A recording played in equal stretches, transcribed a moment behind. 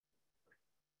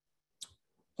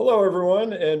Hello,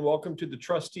 everyone, and welcome to the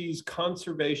Trustees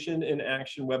Conservation in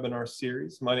Action webinar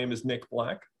series. My name is Nick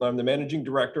Black. I'm the Managing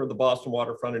Director of the Boston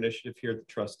Waterfront Initiative here at the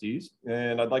Trustees,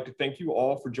 and I'd like to thank you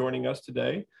all for joining us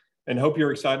today and hope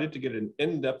you're excited to get an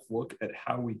in-depth look at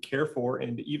how we care for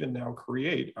and even now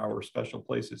create our special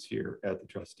places here at the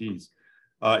Trustees.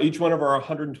 Each one of our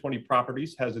 120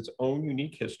 properties has its own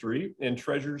unique history and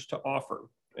treasures to offer,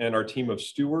 and our team of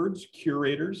stewards,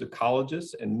 curators,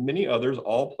 ecologists, and many others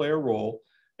all play a role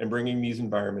and bringing these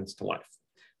environments to life.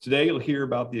 Today, you'll hear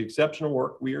about the exceptional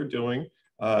work we are doing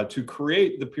to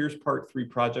create the Piers Park III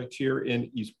project here in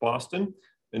East Boston.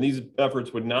 And these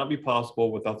efforts would not be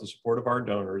possible without the support of our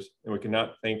donors, and we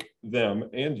cannot thank them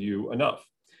and you enough.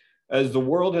 As the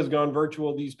world has gone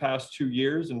virtual these past 2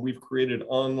 years, and we've created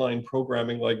online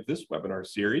programming like this webinar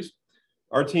series,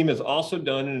 our team has also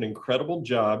done an incredible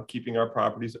job keeping our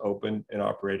properties open and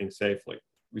operating safely.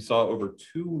 We saw over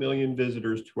 2 million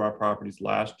visitors to our properties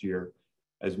last year,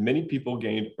 as many people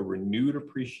gained a renewed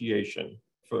appreciation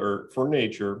for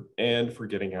nature and for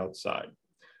getting outside.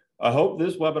 I hope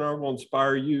this webinar will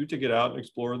inspire you to get out and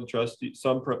explore the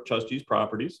some Trustees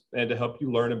properties and to help you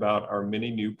learn about our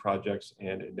many new projects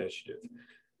and initiatives.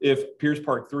 If Piers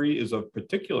Park III is of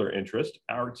particular interest,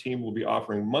 our team will be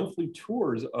offering monthly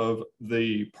tours of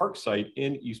the park site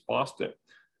in East Boston.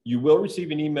 You will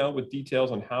receive an email with details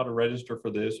on how to register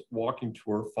for this walking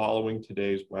tour following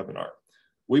today's webinar.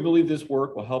 We believe this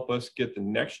work will help us get the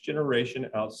next generation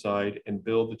outside and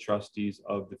build the Trustees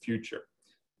of the future.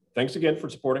 Thanks again for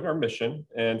supporting our mission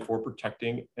and for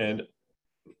protecting and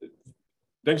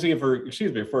thanks again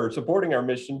for supporting our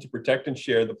mission to protect and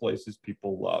share the places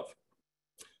people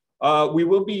love. We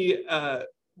will be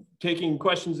taking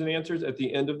questions and answers at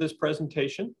the end of this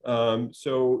presentation.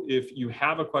 So if you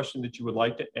have a question that you would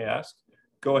like to ask,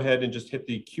 go ahead and just hit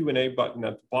the Q&A button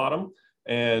at the bottom,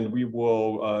 and we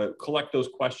will collect those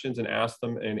questions and ask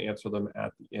them and answer them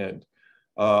at the end.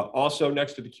 Also,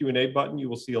 next to the Q&A button, you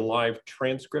will see a live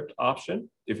transcript option.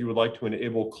 If you would like to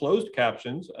enable closed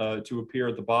captions to appear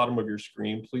at the bottom of your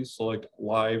screen, please select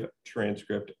live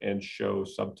transcript and show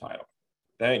subtitle.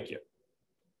 Thank you.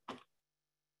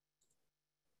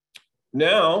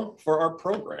 Now for our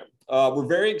program. We're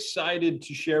very excited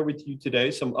to share with you today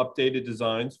some updated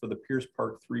designs for the Piers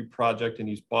Park III project in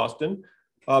East Boston.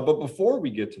 But before we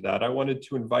get to that, I wanted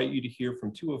to invite you to hear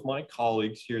from two of my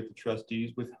colleagues here at the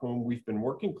Trustees with whom we've been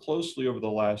working closely over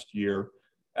the last year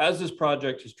as this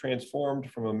project has transformed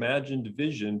from imagined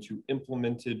vision to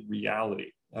implemented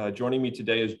reality. Joining me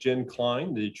today is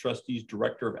Klein, the Trustees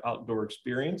Director of Outdoor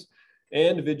Experience,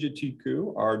 and Vidya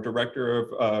Tikku, our Director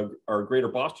of our Greater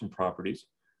Boston properties.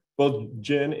 Both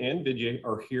Jen and Vidya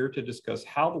are here to discuss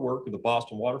how the work of the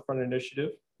Boston Waterfront Initiative,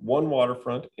 One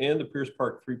Waterfront, and the Piers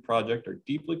Park III project are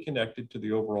deeply connected to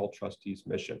the overall Trustees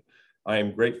mission. I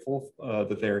am grateful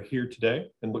that they are here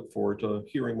today and look forward to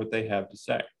hearing what they have to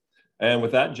say. And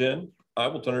with that, Jen, I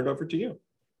will turn it over to you.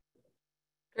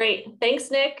 Great. Thanks,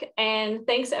 Nick. And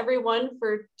thanks everyone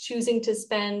for choosing to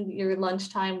spend your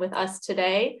lunchtime with us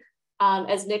today.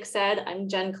 As Nick said, I'm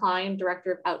Jen Klein,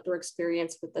 Director of Outdoor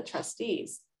Experience with the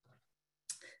Trustees.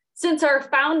 Since our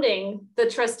founding, the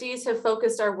Trustees have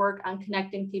focused our work on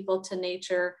connecting people to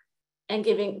nature and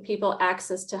giving people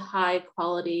access to high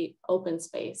quality open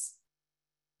space.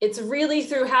 It's really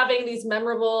through having these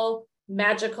memorable,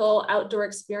 magical outdoor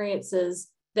experiences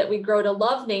that we grow to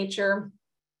love nature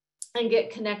and get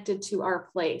connected to our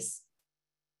place.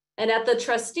 And at the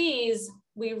Trustees,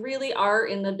 we really are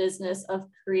in the business of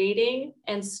creating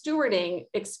and stewarding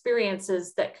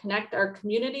experiences that connect our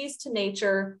communities to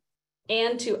nature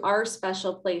and to our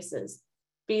special places,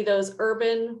 be those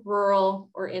urban, rural,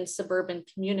 or in suburban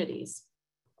communities.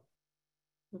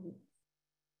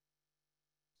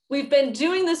 We've been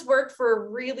doing this work for a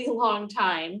really long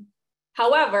time.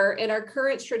 However, in our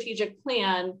current strategic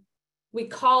plan, we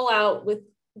call out with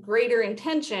greater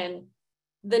intention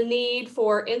the need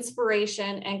for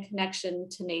inspiration and connection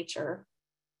to nature.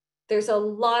 There's a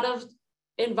lot of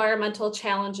environmental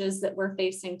challenges that we're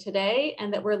facing today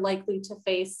and that we're likely to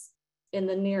face in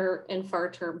the near and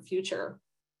far term future.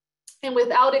 And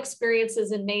without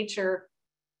experiences in nature,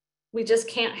 we just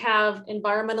can't have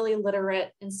environmentally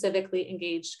literate and civically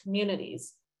engaged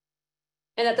communities.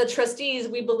 And at the Trustees,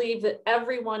 we believe that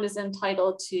everyone is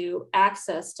entitled to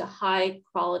access to high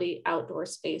quality outdoor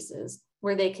spaces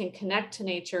where they can connect to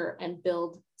nature and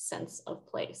build sense of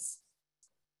place.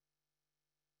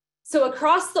 So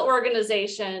across the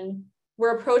organization,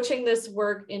 we're approaching this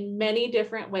work in many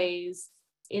different ways,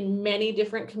 in many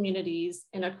different communities,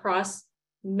 and across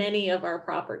many of our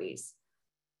properties.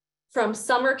 From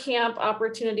summer camp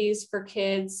opportunities for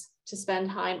kids to spend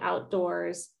time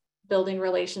outdoors, building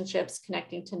relationships,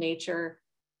 connecting to nature,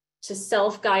 to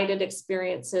self-guided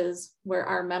experiences where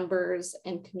our members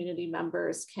and community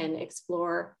members can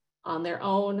explore on their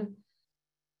own,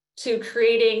 to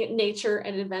creating nature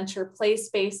and adventure play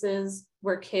spaces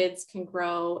where kids can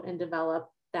grow and develop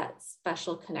that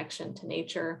special connection to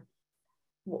nature.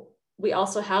 We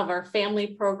also have our family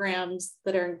programs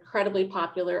that are incredibly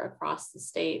popular across the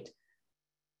state,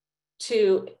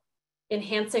 to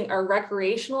enhancing our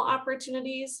recreational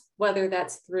opportunities, whether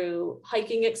that's through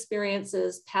hiking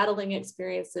experiences, paddling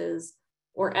experiences,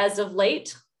 or as of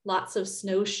late, lots of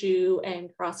snowshoe and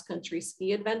cross-country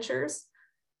ski adventures.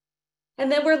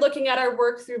 And then we're looking at our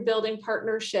work through building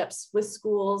partnerships with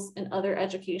schools and other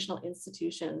educational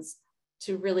institutions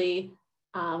to really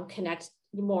connect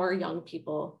more young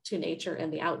people to nature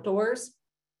and the outdoors.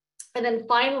 And then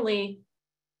finally,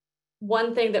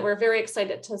 one thing that we're very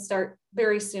excited to start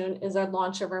very soon is our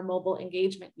launch of our mobile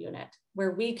engagement unit,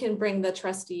 where we can bring the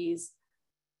trustees'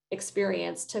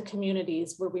 experience to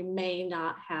communities where we may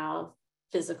not have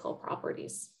physical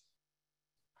properties.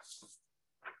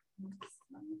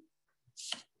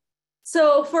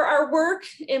 So for our work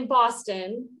in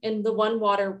Boston, in the One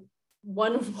Waterfront,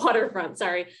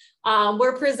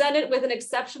 we're presented with an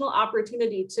exceptional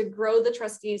opportunity to grow the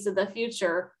trustees of the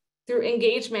future through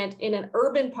engagement in an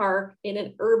urban park in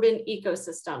an urban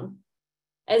ecosystem.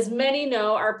 As many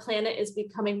know, our planet is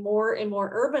becoming more and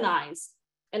more urbanized.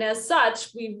 And as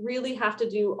such, we really have to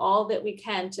do all that we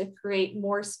can to create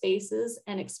more spaces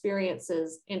and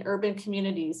experiences in urban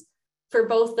communities for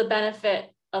both the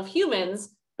benefit of humans,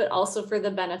 but also for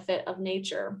the benefit of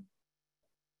nature.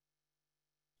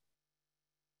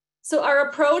 So our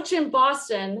approach in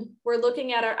Boston, we're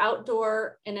looking at our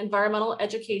outdoor and environmental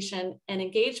education and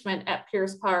engagement at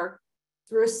Piers Park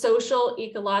through a social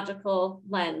ecological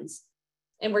lens.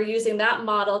 And we're using that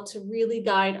model to really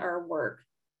guide our work.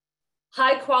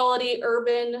 High quality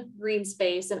urban green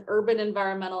space and urban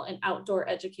environmental and outdoor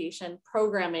education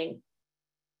programming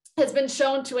has been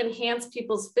shown to enhance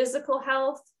people's physical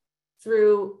health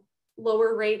through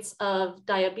lower rates of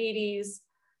diabetes,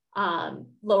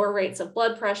 lower rates of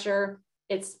blood pressure.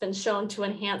 It's been shown to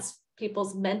enhance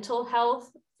people's mental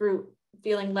health through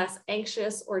feeling less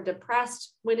anxious or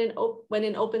depressed when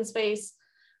in open space,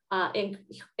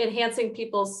 enhancing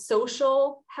people's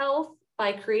social health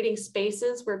by creating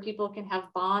spaces where people can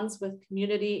have bonds with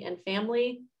community and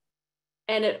family.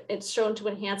 And it's shown to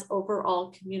enhance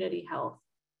overall community health.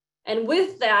 And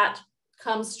with that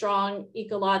comes strong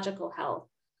ecological health.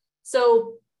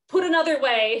 So put another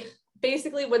way,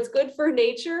 basically what's good for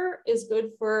nature is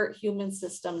good for human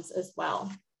systems as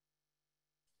well.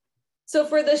 So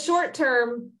for the short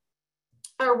term,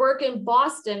 our work in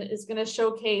Boston is going to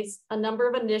showcase a number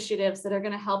of initiatives that are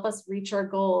going to help us reach our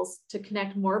goals to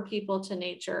connect more people to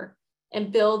nature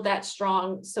and build that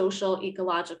strong social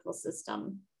ecological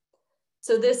system.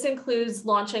 So this includes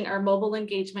launching our mobile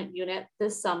engagement unit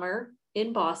this summer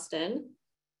in Boston,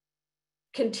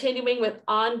 continuing with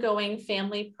ongoing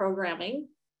family programming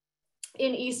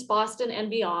in East Boston and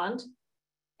beyond,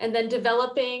 and then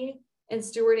developing and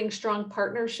stewarding strong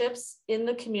partnerships in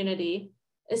the community,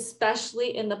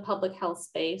 especially in the public health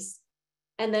space,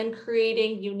 and then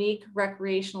creating unique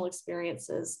recreational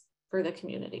experiences for the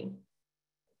community.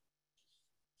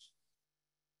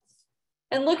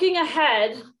 And looking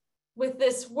ahead with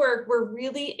this work, we're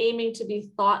really aiming to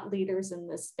be thought leaders in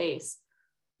this space.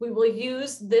 We will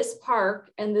use this park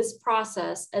and this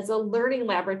process as a learning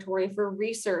laboratory for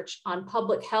research on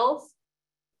public health,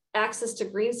 access to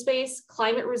green space,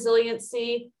 climate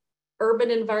resiliency,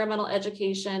 urban environmental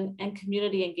education, and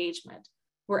community engagement.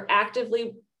 We're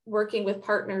actively working with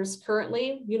partners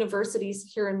currently,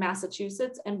 universities here in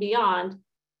Massachusetts and beyond,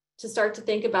 to start to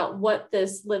think about what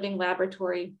this living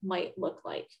laboratory might look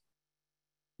like.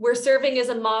 We're serving as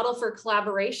a model for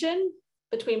collaboration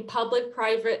between public,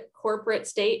 private, corporate,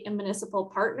 state, and municipal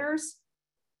partners.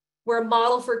 We're a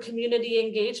model for community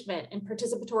engagement and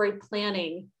participatory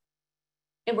planning.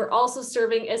 And we're also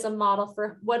serving as a model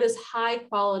for what is high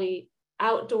quality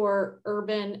outdoor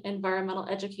urban environmental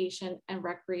education and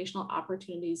recreational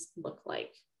opportunities look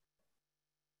like.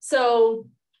 So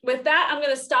with that, I'm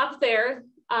going to stop there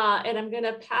and I'm going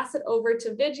to pass it over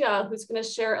to Vidya, who's going to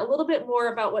share a little bit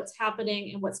more about what's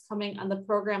happening and what's coming on the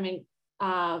programming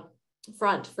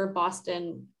front for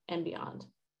Boston and beyond.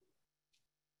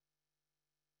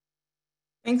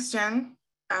 Thanks, Jen.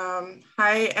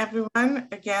 Hi, everyone.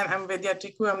 Again, I'm Vidya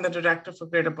Tikku. I'm the director for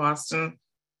Greater Boston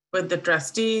with the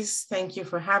trustees. Thank you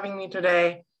for having me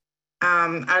today.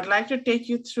 I'd like to take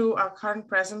you through our current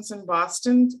presence in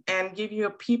Boston and give you a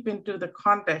peep into the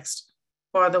context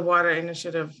for the water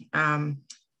initiative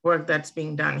work that's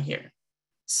being done here.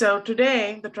 So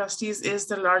today, the Trustees is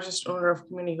the largest owner of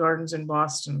community gardens in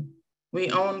Boston.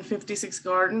 We own 56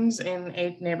 gardens in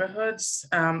 8 neighborhoods,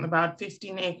 about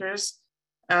 15 acres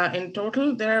in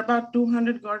total. There are about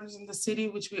 200 gardens in the city,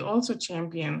 which we also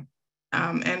champion,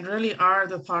 and really are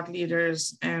the thought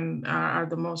leaders and are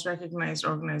the most recognized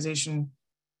organization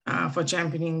for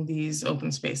championing these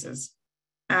open spaces.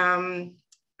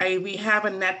 We have a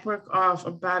network of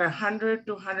about 100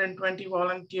 to 120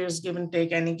 volunteers, give and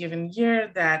take any given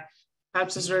year, that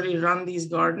helps us really run these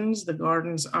gardens. The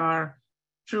gardens are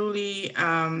truly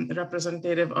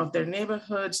representative of their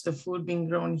neighborhoods. The food being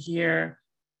grown here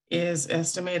is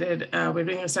estimated, we're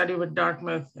doing a study with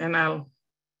Dartmouth, and I'll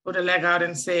put a leg out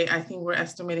and say, I think we're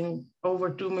estimating over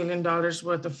 $2 million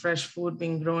worth of fresh food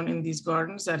being grown in these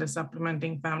gardens that is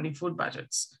supplementing family food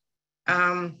budgets.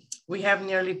 We have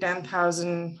nearly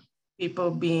 10,000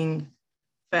 people being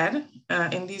fed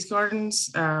in these gardens,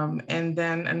 and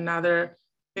then another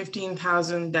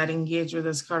 15,000 that engage with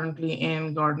us currently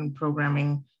in garden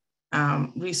programming,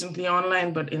 recently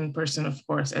online, but in person, of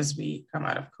course, as we come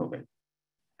out of COVID.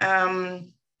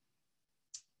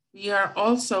 We are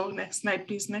also, next slide,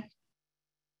 please, Nick.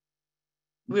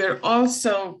 We are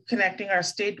also connecting our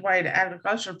statewide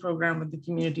agriculture program with the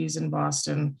communities in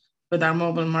Boston with our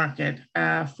mobile market.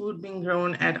 Food being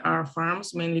grown at our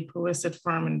farms, mainly Provisit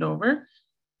Farm in Dover,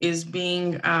 is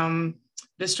being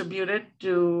distributed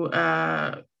to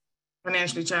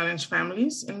financially challenged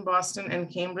families in Boston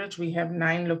and Cambridge. We have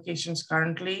 9 locations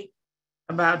currently,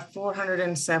 about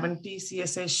 470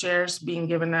 CSA shares being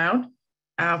given out,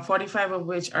 45 of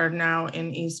which are now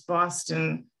in East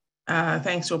Boston,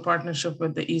 thanks to a partnership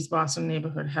with the East Boston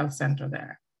Neighborhood Health Center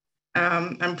there.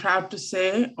 I'm proud to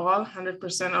say all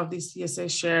 100% of these CSA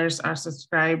shares are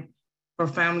subscribed for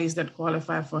families that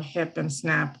qualify for HIP and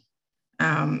SNAP.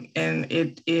 And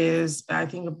it is, I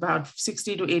think, about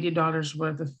 $60 to $80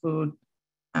 worth of food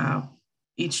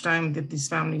each time that these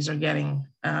families are getting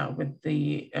with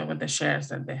the shares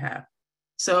that they have.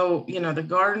 So, you know, the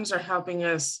gardens are helping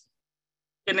us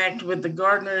connect with the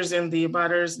gardeners and the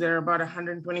abutters. There are about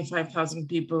 125,000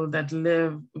 people that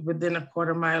live within a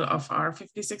quarter mile of our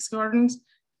 56 gardens.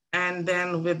 And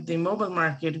then with the mobile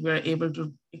market, we're able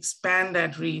to expand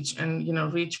that reach and, you know,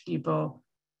 reach people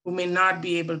who may not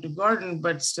be able to garden,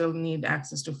 but still need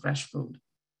access to fresh food.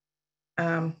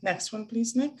 Next one,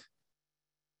 please, Nick.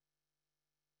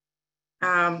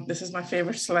 This is my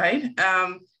favorite slide.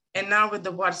 And now with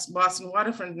the Boston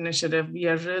Waterfront Initiative, we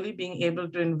are really being able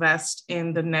to invest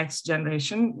in the next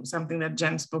generation, something that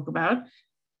Jen spoke about.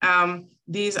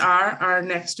 These are our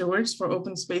next stewards for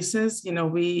open spaces. You know,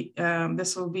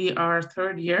 this will be our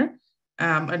 3rd year.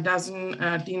 A dozen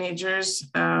teenagers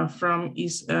from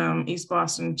East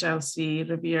Boston, Chelsea,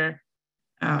 Revere,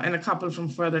 and a couple from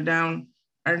further down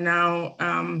are now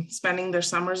spending their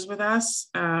summers with us.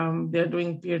 They're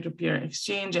doing peer-to-peer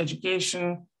exchange,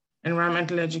 education,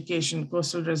 environmental education,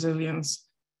 coastal resilience,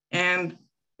 and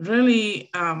really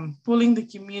pulling the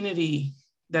community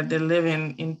that they live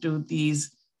in into these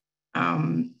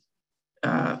thought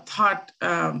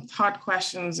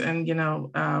questions and, you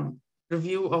know,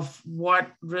 review of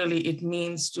what really it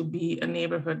means to be a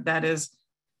neighborhood that is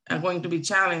going to be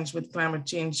challenged with climate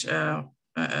change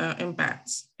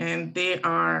impacts. And they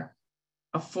are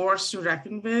a force to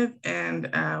reckon with, and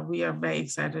we are very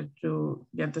excited to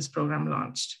get this program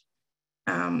launched.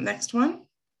 Next one.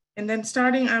 And then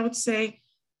starting, I would say,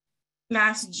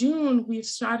 last June, we've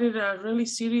started a really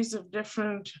series of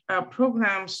different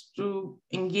programs to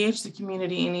engage the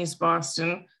community in East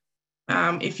Boston.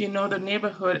 If you know the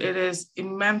neighborhood, it is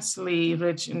immensely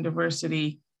rich in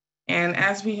diversity. And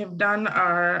as we have done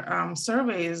our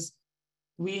surveys,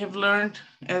 we have learned,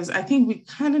 as I think we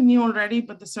kind of knew already,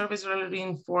 but the surveys really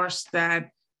reinforced that,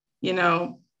 you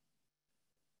know,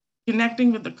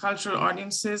 connecting with the cultural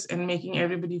audiences and making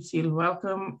everybody feel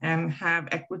welcome and have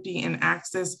equity and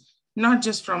access, not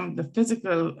just from the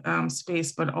physical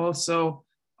space, but also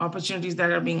opportunities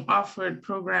that are being offered,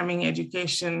 programming,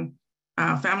 education,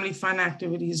 family fun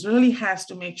activities, really has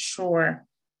to make sure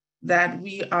that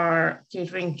we are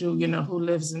catering to, you know, who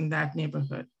lives in that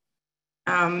neighborhood.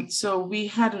 So we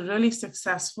had a really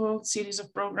successful series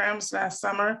of programs last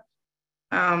summer.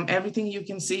 Everything you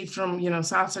can see from, you know,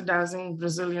 salsa dancing,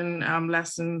 Brazilian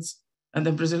lessons,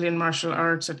 the Brazilian martial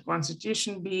arts at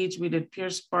Constitution Beach. We did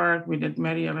Piers Park, we did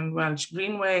Mary Ellen Welch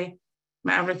Greenway,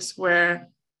 Maverick Square.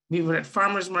 We were at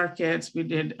farmers markets. We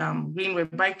did Greenway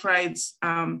bike rides.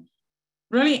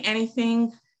 Really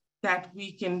anything that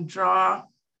we can draw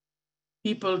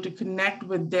people to connect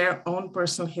with their own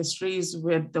personal histories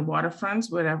with the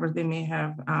waterfronts, wherever they may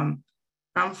have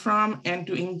come from and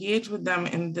to engage with them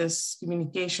in this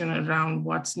communication around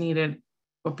what's needed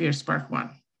for Piers Park 1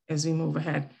 as we move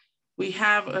ahead. We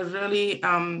have a really,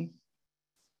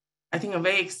 I think, a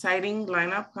very exciting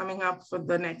lineup coming up for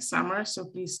the next summer, so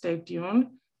please stay tuned.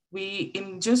 We,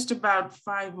 in just about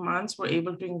 5 months, were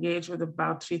able to engage with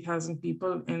about 3,000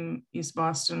 people in East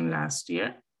Boston last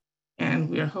year, and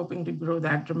we are hoping to grow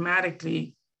that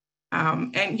dramatically.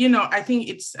 And, you know, I think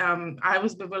it's, I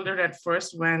was bewildered at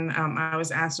first when I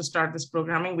was asked to start this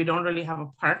programming. We don't really have a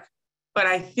park, but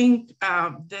I think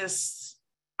this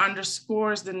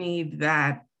underscores the need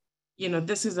that, you know,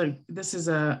 this is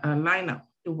a lineup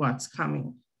to what's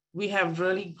coming. We have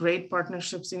really great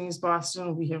partnerships in East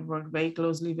Boston. We have worked very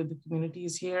closely with the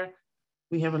communities here.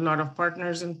 We have a lot of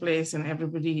partners in place, and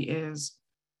everybody is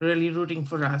really rooting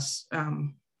for us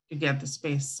to get the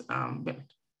space built.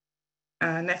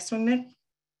 Next one, Nick.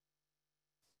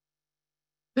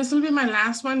 This will be my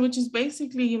last one, which is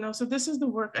basically, you know, so this is the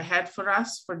work ahead for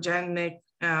us, for Jen, Nick,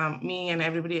 me, and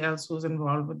everybody else who's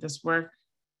involved with this work,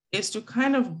 is to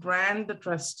kind of brand the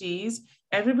trustees.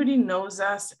 Everybody knows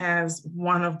us as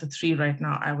one of the three right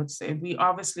now, I would say. We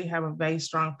obviously have a very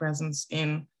strong presence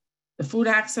in the food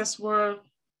access world,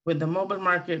 with the mobile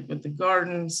market, with the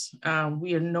gardens.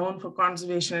 We are known for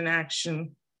conservation and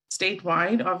action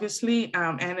statewide, obviously,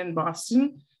 and in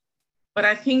Boston. But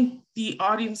I think the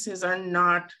audiences are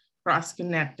not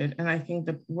cross-connected. And I think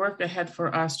the work ahead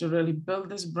for us to really build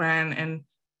this brand and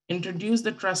introduce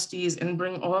the trustees and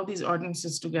bring all these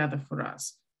audiences together for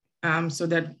us, so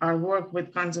that our work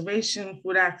with conservation,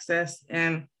 food access,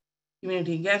 and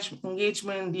community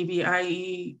engagement,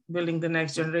 DBIE, building the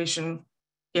next generation,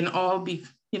 can all be,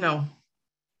 you know,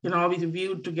 can all be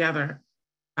viewed together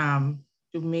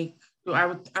to make, I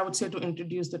would say, to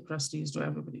introduce the trustees to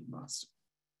everybody in Boston.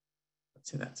 I'd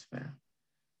say that's fair.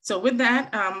 So with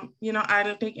that, you know,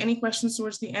 I'll take any questions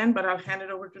towards the end, but I'll hand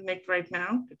it over to Nick right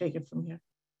now to take it from here.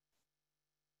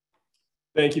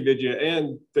 Thank you, Vidya,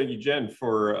 and thank you, Jen,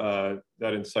 for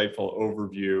that insightful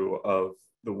overview of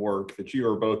the work that you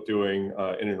are both doing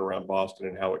in and around Boston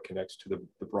and how it connects to the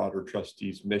broader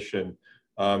trustees' mission.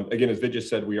 Again, as Vidya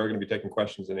said, we are going to be taking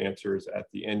questions and answers at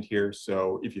the end here.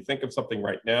 So if you think of something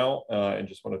right now and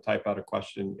just want to type out a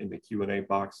question in the Q&A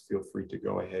box, feel free to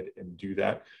go ahead and do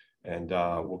that. And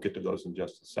we'll get to those in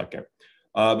just a second.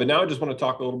 But now I just want to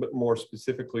talk a little bit more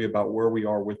specifically about where we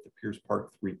are with the Piers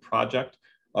Park III project.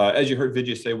 As you heard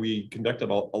Vidya say, we conducted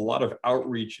a lot of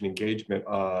outreach and engagement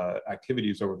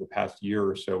activities over the past year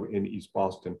or so in East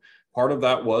Boston. Part of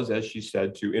that was, as she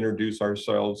said, to introduce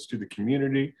ourselves to the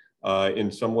community, in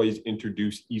some ways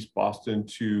introduce East Boston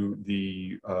to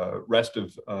the rest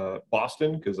of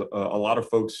Boston, because a lot of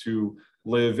folks who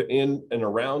live in and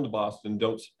around Boston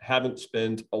haven't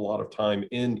spent a lot of time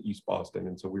in East Boston.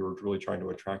 And so we were really trying to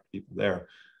attract people there.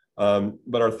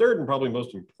 But our third and probably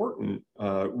most important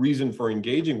reason for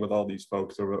engaging with all these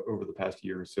folks over the past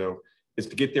year or so is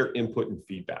to get their input and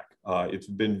feedback. It's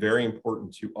been very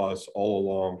important to us all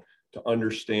along to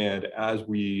understand, as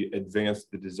we advance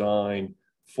the design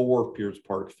for Piers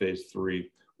Park Phase 3,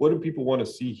 what do people want to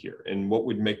see here, and what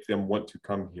would make them want to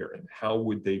come here, and how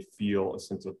would they feel a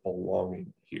sense of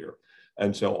belonging here?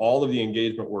 And so all of the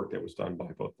engagement work that was done by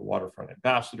both the waterfront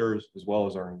ambassadors, as well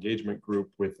as our engagement group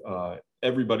with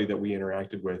everybody that we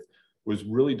interacted with, was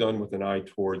really done with an eye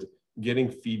towards getting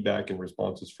feedback and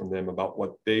responses from them about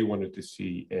what they wanted to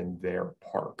see in their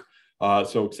park.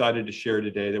 So excited to share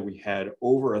today that we had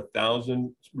over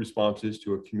 1,000 responses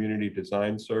to a community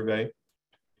design survey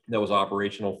that was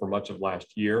operational for much of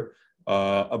last year.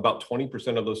 About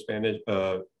 20% of those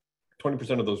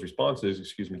 20% of those responses,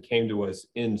 excuse me, came to us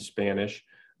in Spanish.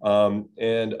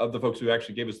 And of the folks who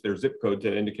actually gave us their zip code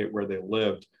to indicate where they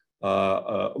lived,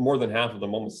 more than half of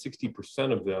them, almost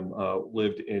 60% of them,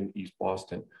 lived in East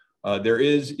Boston. There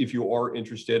is, if you are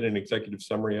interested, an executive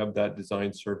summary of that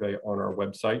design survey on our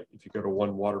website. If you go to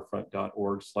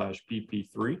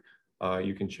onewaterfront.org/BP3,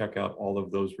 you can check out all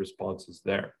of those responses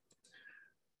there.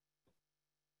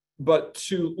 But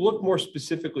to look more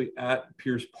specifically at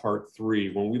Piers Park III,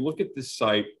 when we look at this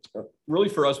site, really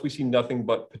for us, we see nothing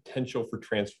but potential for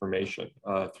transformation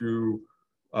through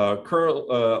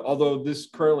although this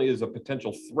currently is a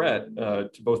potential threat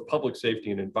to both public safety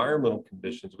and environmental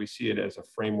conditions, we see it as a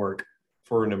framework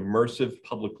for an immersive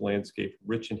public landscape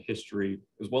rich in history,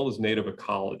 as well as native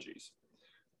ecologies.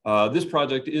 This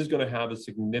project is going to have a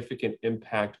significant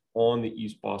impact on the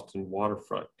East Boston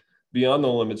waterfront, beyond the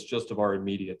limits just of our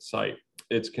immediate site.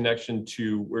 Its connection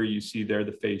to where you see there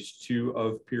the Phase 2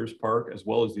 of Piers Park, as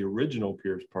well as the original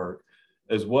Piers Park,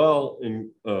 as well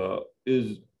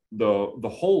is the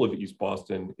whole of East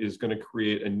Boston is going to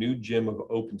create a new gym of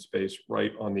open space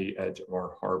right on the edge of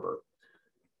our harbor.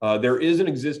 There is an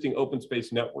existing open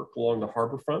space network along the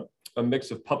harbor front, a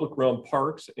mix of public realm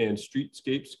parks and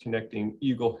streetscapes connecting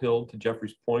Eagle Hill to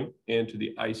Jeffreys Point and to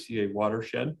the ICA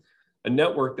watershed, a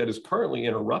network that is currently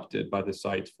interrupted by the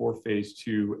sites for phase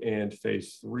 2 and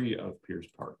phase 3 of Piers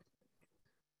Park.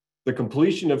 The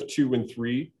completion of 2 and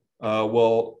 3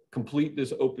 will complete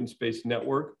this open space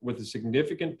network with a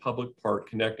significant public park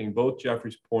connecting both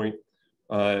Jeffreys Point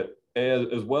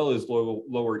as well as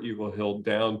lower Eagle Hill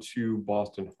down to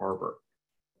Boston Harbor.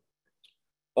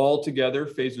 Altogether,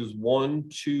 phases 1,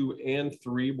 2, and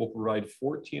 3 will provide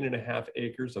 14.5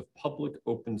 acres of public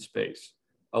open space,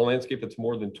 a landscape that's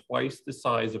more than twice the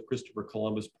size of Christopher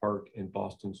Columbus Park in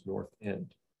Boston's North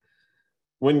End.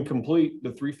 When complete,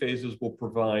 the 3 phases will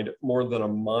provide more than a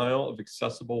mile of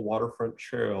accessible waterfront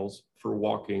trails for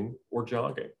walking or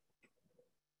jogging.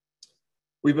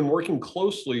 We've been working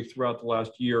closely throughout the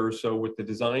last year or so with the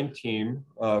design team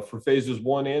for phases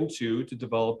 1 and 2 to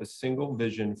develop a single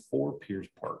vision for Piers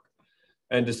Park.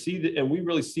 And we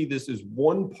really see this as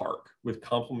one park with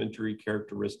complementary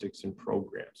characteristics and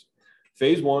programs.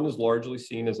 Phase 1 is largely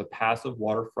seen as a passive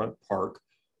waterfront park,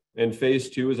 and phase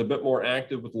 2 is a bit more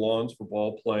active with lawns for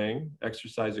ball playing,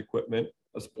 exercise equipment,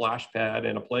 a splash pad,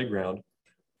 and a playground.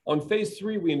 On phase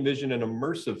 3, we envision an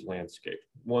immersive landscape,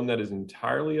 one that is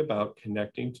entirely about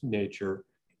connecting to nature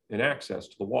and access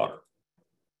to the water.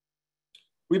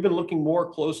 We've been looking more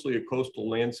closely at coastal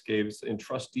landscapes and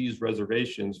trustees'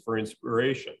 reservations for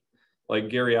inspiration, like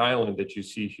Gary Island that you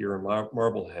see here in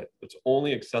Marblehead, that's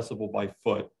only accessible by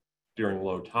foot during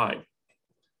low tide.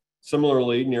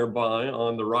 Similarly, nearby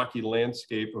on the rocky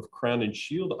landscape of Crown and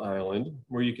Shield Island,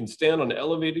 where you can stand on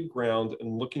elevated ground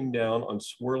and looking down on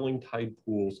swirling tide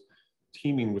pools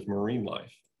teeming with marine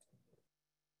life.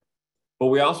 But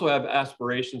we also have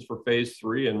aspirations for phase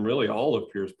 3 and really all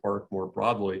of Piers Park more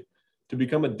broadly to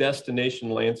become a destination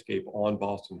landscape on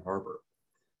Boston Harbor.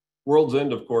 World's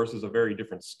End, of course, is a very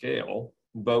different scale,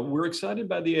 but we're excited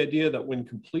by the idea that when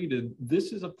completed,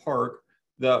 this is a park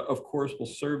that, of course, will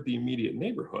serve the immediate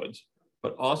neighborhoods,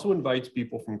 but also invites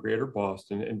people from greater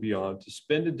Boston and beyond to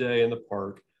spend a day in the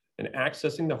park and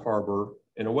accessing the harbor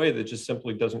in a way that just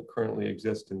simply doesn't currently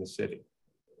exist in the city.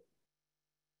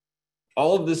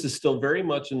 All of this is still very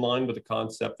much in line with the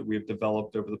concept that we have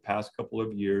developed over the past couple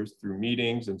of years through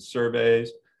meetings and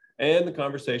surveys and the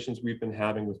conversations we've been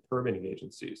having with permitting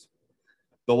agencies.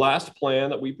 The last plan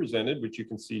that we presented, which you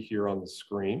can see here on the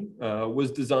screen,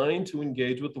 was designed to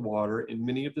engage with the water in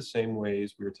many of the same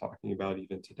ways we were talking about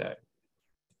even today.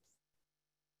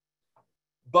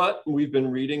 But we've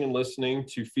been reading and listening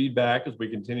to feedback as we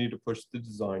continue to push the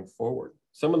design forward.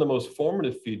 Some of the most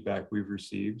formative feedback we've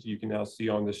received, you can now see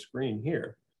on the screen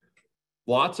here.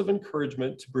 Lots of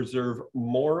encouragement to preserve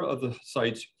more of the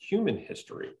site's human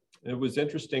history. It was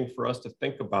interesting for us to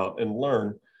think about and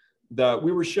learn that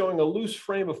we were showing a loose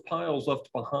frame of piles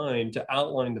left behind to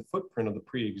outline the footprint of the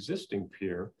pre-existing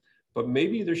pier, but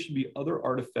maybe there should be other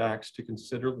artifacts to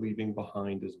consider leaving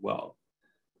behind as well.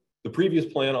 The previous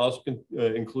plan also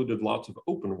included lots of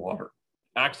open water.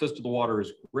 Access to the water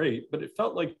is great, but it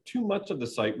felt like too much of the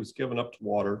site was given up to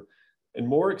water, and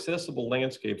more accessible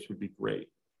landscapes would be great.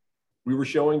 We were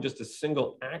showing just a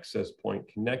single access point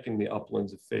connecting the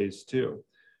uplands of phase 2.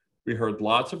 We heard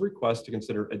lots of requests to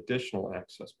consider additional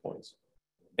access points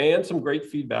and some great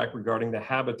feedback regarding the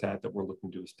habitat that we're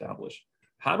looking to establish.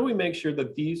 How do we make sure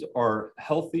that these are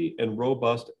healthy and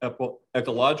robust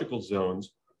ecological zones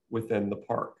within the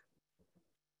park?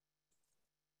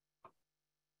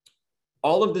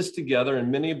 All of this together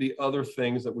and many of the other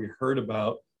things that we heard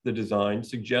about the design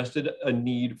suggested a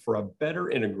need for a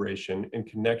better integration and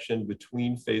connection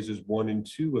between phases 1 and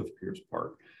 2 of Piers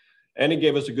Park. And it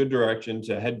gave us a good direction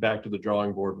to head back to the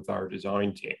drawing board with our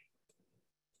design team.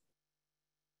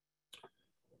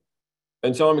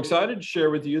 And so I'm excited to share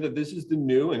with you that this is the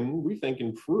new and we think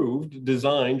improved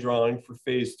design drawing for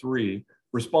phase 3,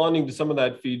 responding to some of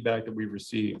that feedback that we've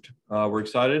received. We're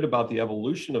excited about the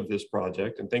evolution of this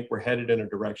project and think we're headed in a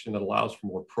direction that allows for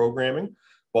more programming,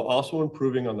 while also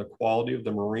improving on the quality of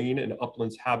the marine and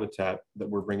uplands habitat that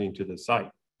we're bringing to the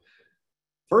site.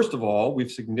 First of all,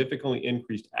 we've significantly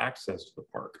increased access to the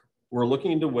park. We're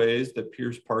looking into ways that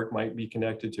Piers Park might be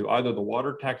connected to either the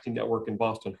water taxi network in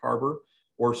Boston Harbor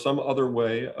or some other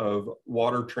way of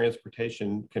water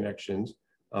transportation connections,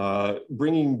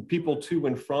 bringing people to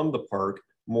and from the park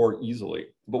more easily.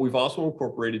 But we've also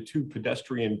incorporated 2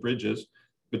 pedestrian bridges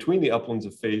between the uplands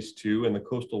of phase 2 and the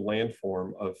coastal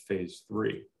landform of phase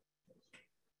 3.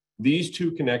 These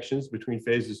 2 connections between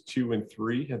phases 2 and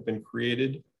 3 have been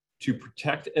created to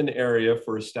protect an area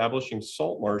for establishing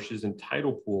salt marshes and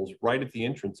tidal pools right at the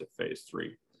entrance of phase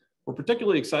 3. We're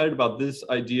particularly excited about this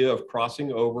idea of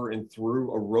crossing over and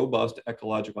through a robust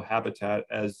ecological habitat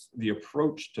as the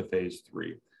approach to phase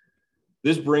 3.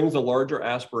 This brings the larger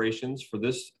aspirations for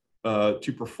this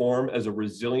to perform as a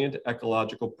resilient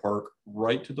ecological park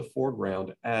right to the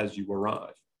foreground as you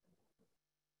arrive.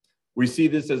 We see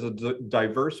this as a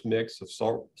diverse mix of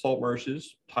salt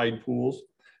marshes, tide pools,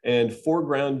 and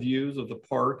foreground views of the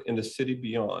park and the city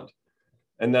beyond,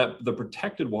 and that the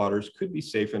protected waters could be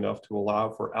safe enough to allow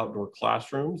for outdoor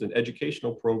classrooms and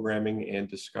educational programming and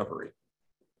discovery.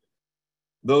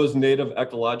 Those native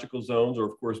ecological zones are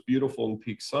of course beautiful in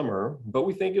peak summer, but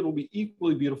we think it'll be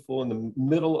equally beautiful in the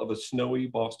middle of a snowy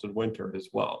Boston winter as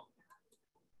well.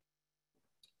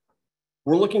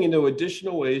 We're looking into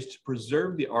additional ways to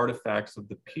preserve the artifacts of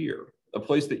the pier, a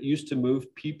place that used to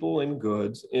move people and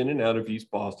goods in and out of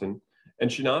East Boston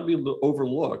and should not be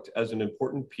overlooked as an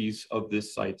important piece of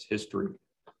this site's history.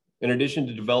 In addition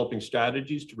to developing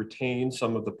strategies to retain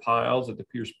some of the piles at the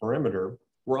pier's perimeter,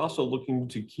 we're also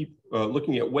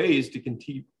looking at ways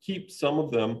to keep some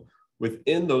of them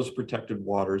within those protected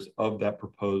waters of that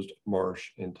proposed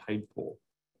marsh and tide pool.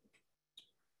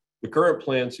 The current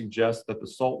plan suggests that the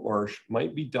salt marsh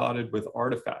might be dotted with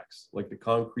artifacts like the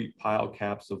concrete pile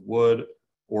caps of wood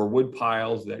or wood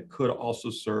piles that could also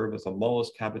serve as a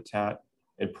mollusk habitat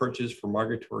and perches for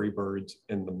migratory birds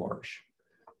in the marsh.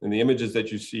 And the images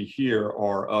that you see here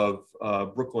are of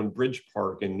Brooklyn Bridge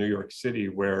Park in New York City,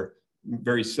 where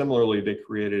very similarly they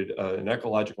created an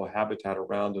ecological habitat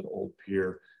around an old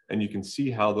pier. And you can see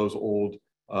how those old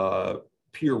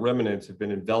pier remnants have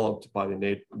been enveloped by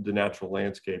the natural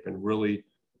landscape and really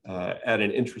add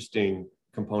an interesting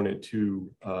component to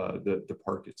the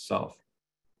park itself.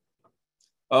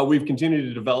 We've continued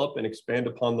to develop and expand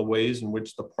upon the ways in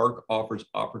which the park offers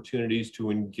opportunities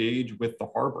to engage with the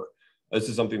harbor. This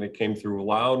is something that came through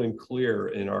loud and clear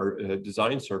in our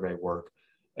design survey work,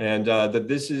 and that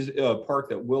this is a park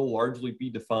that will largely be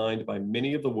defined by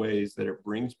many of the ways that it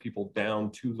brings people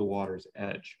down to the water's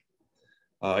edge.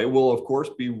 It will, of course,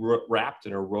 be wrapped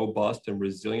in a robust and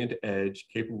resilient edge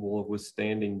capable of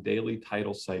withstanding daily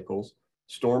tidal cycles,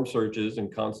 storm surges,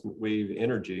 and constant wave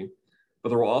energy. But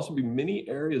there will also be many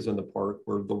areas in the park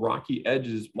where the rocky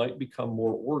edges might become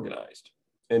more organized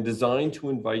and designed to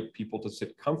invite people to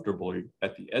sit comfortably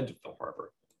at the edge of the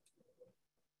harbor.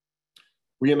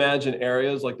 We imagine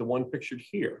areas like the one pictured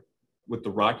here, with the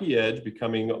rocky edge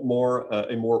becoming a more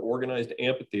organized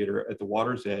amphitheater at the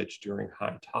water's edge during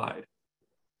high tide.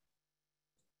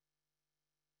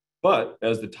 But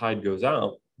as the tide goes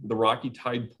out, the rocky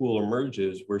tide pool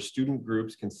emerges where student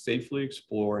groups can safely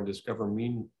explore and discover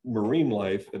marine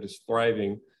life that is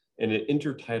thriving in an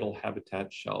intertidal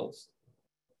habitat shelves.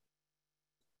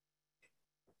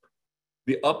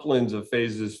 The uplands of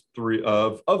phase 3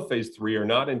 are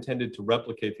not intended to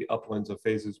replicate the uplands of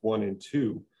phases 1 and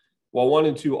 2. While 1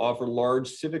 and 2 offer large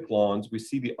civic lawns, we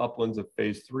see the uplands of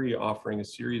phase 3 offering a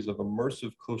series of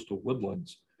immersive coastal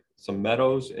woodlands, some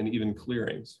meadows, and even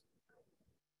clearings.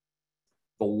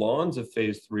 The lawns of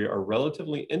phase 3 are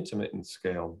relatively intimate in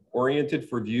scale, oriented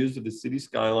for views of the city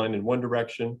skyline in one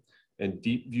direction and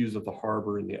deep views of the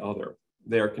harbor in the other.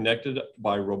 They are connected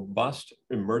by robust,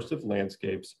 immersive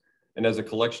landscapes, and as a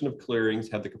collection of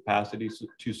clearings have the capacity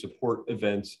to support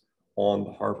events on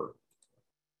the harbor.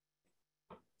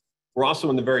 We're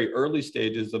also in the very early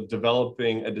stages of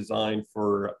developing a design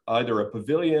for either a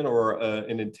pavilion or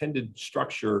an intended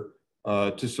structure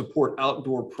to support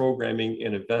outdoor programming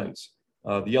and events.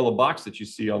 The yellow box that you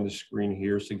see on the screen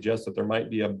here suggests that there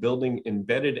might be a building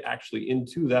embedded actually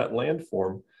into that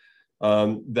landform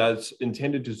that's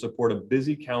intended to support a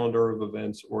busy calendar of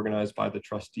events organized by the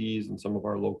trustees and some of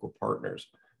our local partners.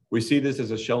 We see this as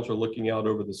a shelter looking out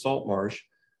over the salt marsh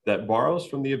that borrows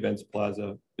from the events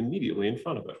plaza immediately in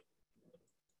front of it.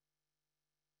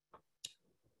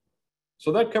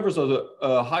 So that covers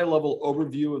a high-level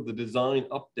overview of the design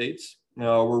updates.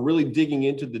 We're really digging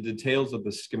into the details of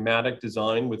the schematic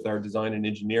design with our design and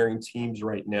engineering teams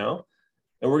right now.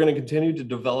 And we're going to continue to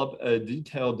develop a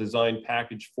detailed design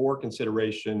package for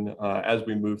consideration as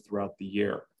we move throughout the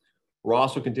year. We're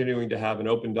also continuing to have an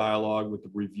open dialogue with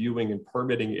the reviewing and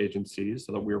permitting agencies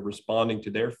so that we're responding to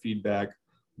their feedback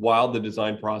while the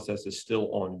design process is still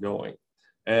ongoing.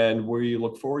 And we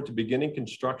look forward to beginning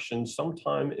construction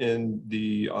sometime in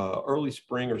the early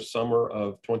spring or summer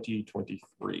of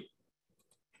 2023.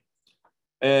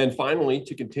 And finally,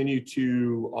 to continue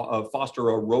to foster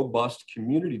a robust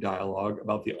community dialogue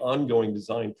about the ongoing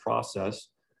design process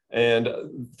and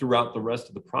throughout the rest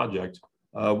of the project,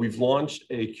 we've launched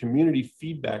a community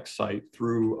feedback site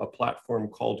through a platform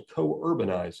called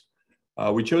Co-Urbanize.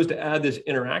 We chose to add this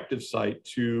interactive site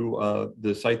to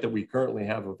the site that we currently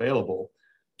have available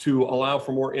to allow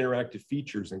for more interactive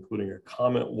features, including a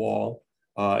comment wall,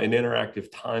 an interactive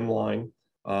timeline,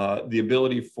 the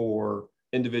ability for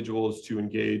individuals to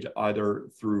engage either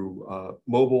through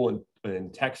mobile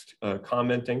and text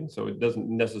commenting, so it doesn't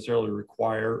necessarily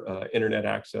require internet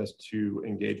access to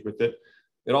engage with it.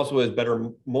 It also has better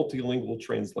multilingual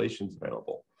translations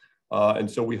available. And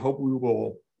so we hope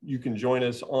you can join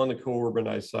us on the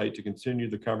Co-Urbanize site to continue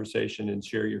the conversation and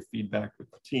share your feedback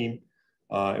with the team.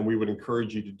 And we would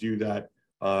encourage you to do that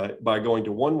by going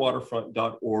to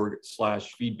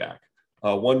onewaterfront.org/feedback.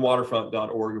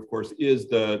 Onewaterfront.org, of course, is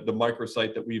the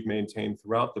microsite that we've maintained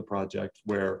throughout the project,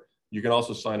 where you can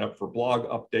also sign up for blog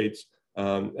updates,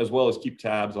 as well as keep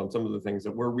tabs on some of the things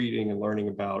that we're reading and learning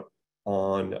about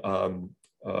on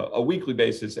a weekly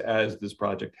basis as this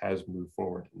project has moved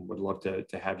forward. And would love to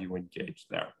have you engaged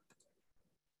there.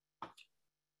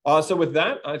 So with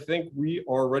that, I think we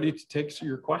are ready to take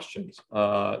your questions.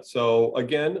 So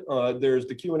again, there's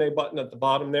the Q&A button at the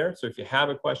bottom there. So if you have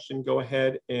a question, go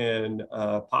ahead and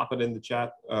pop it in the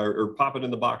chat or pop it in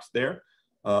the box there.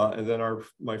 And then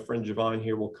my friend Javon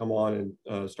here will come on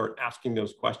and start asking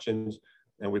those questions,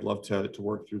 and we'd love to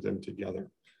work through them together.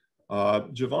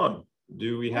 Javon,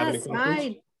 do we have any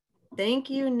questions? Thank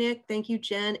you, Nick. Thank you,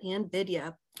 Jen and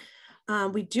Vidya.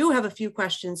 We do have a few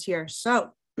questions here.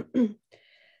 So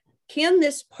can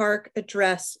this park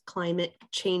address climate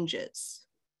changes?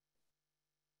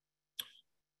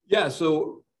 Yeah,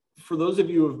 so for those of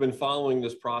you who have been following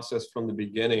this process from the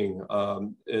beginning,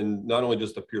 and not only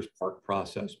just the Piers Park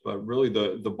process, but really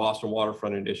the Boston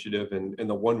Waterfront Initiative and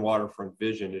the One Waterfront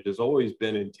vision, it has always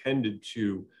been intended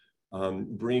to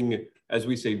bring, as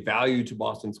we say, value to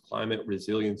Boston's climate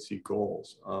resiliency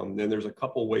goals. And there's a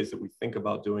couple ways that we think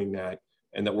about doing that,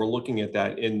 and that we're looking at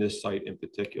that in this site in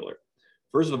particular.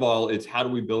 First of all, it's how do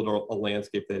we build a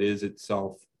landscape that is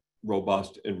itself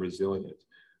robust and resilient?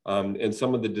 And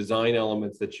some of the design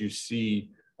elements that you see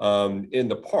in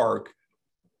the park,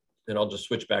 and I'll just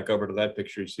switch back over to that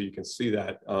picture so you can see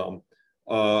that,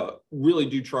 really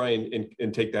do try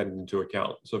and take that into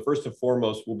account. So first and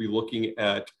foremost, we'll be looking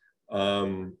at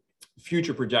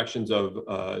future projections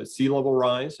of sea level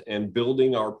rise and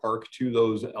building our park to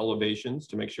those elevations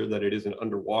to make sure that it isn't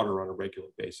underwater on a regular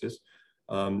basis.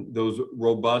 Those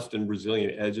robust and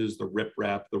resilient edges, the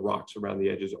riprap, the rocks around the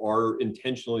edges, are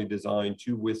intentionally designed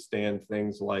to withstand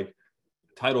things like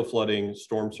tidal flooding,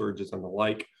 storm surges, and the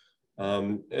like.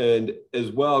 And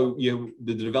as well,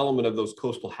 the development of those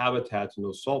coastal habitats and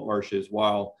those salt marshes,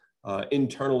 while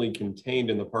internally contained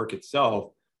in the park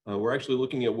itself, we're actually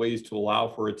looking at ways to allow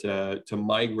for it to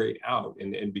migrate out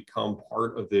and become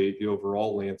part of the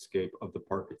overall landscape of the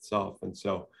park itself. And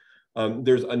so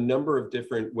there's a number of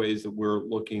different ways that we're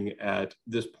looking at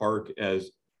this park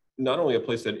as not only a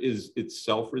place that is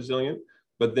itself resilient,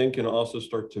 but then can also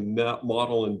start to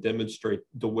model and demonstrate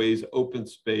the ways open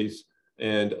space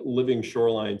and living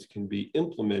shorelines can be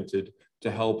implemented to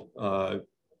help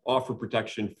offer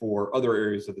protection for other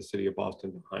areas of the city of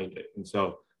Boston behind it. And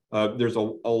so there's a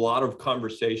lot of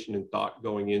conversation and thought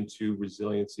going into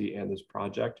resiliency and this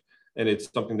project. And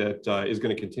it's something that is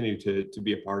going to continue to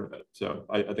be a part of it. So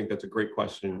I think that's a great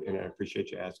question, and I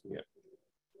appreciate you asking it.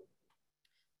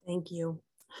 Thank you.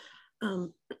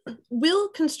 Will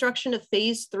construction of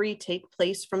phase 3 take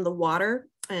place from the water,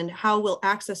 and how will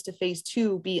access to phase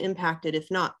 2 be impacted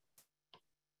if not?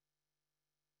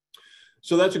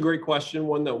 So that's a great question,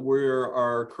 one that we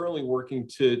are currently working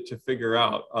to figure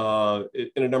out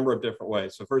in a number of different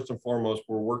ways. So first and foremost,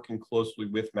 we're working closely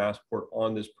with Massport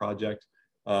on this project.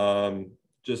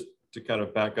 Just to kind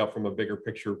of back up from a bigger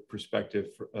picture perspective,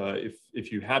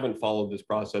 if you haven't followed this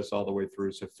process all the way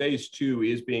through, so phase 2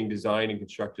 is being designed and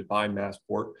constructed by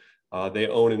Massport. They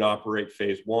own and operate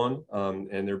phase 1,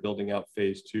 and they're building out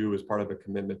phase 2 as part of a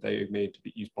commitment they made to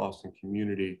the East Boston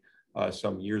community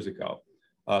some years ago.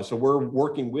 So we're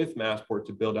working with Massport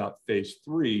to build out phase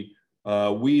 3.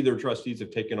 We, their trustees,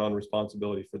 have taken on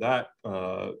responsibility for that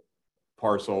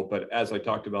parcel, but as I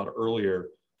talked about earlier,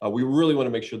 we really want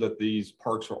to make sure that these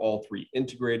parks are all three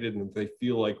integrated and they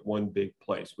feel like one big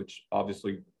place, which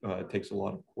obviously takes a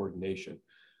lot of coordination.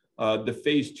 The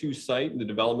phase 2 site and the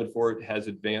development for it has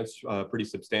advanced pretty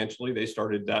substantially. They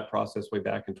started that process way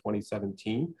back in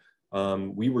 2017.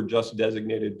 We were just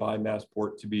designated by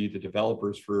Massport to be the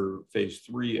developers for phase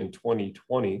 3 in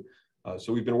 2020.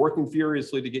 So we've been working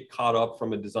furiously to get caught up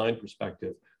from a design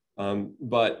perspective.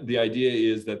 But the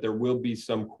idea is that there will be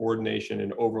some coordination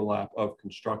and overlap of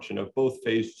construction of both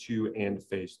phase 2 and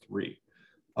phase 3.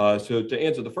 So to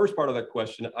answer the first part of that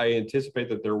question, I anticipate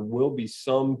that there will be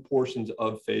some portions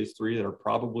of phase 3 that are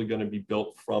probably going to be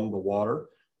built from the water.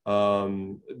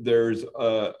 There's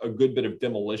a good bit of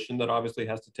demolition that obviously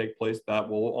has to take place. That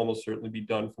will almost certainly be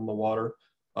done from the water.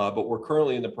 But we're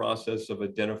currently in the process of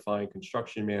identifying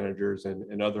construction managers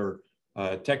and other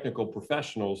technical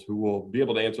professionals who will be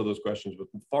able to answer those questions with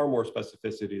far more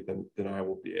specificity than I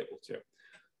will be able to.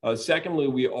 Secondly,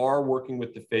 we are working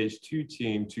with the phase 2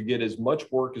 team to get as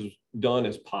much work done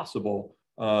as possible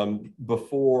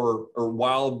before or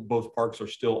while both parks are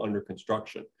still under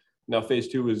construction. Now, phase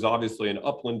 2 is obviously an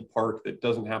upland park that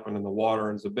doesn't happen in the water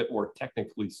and is a bit more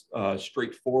technically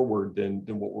straightforward than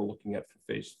what we're looking at for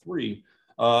phase 3.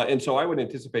 And so I would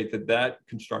anticipate that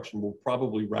construction will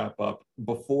probably wrap up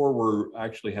before we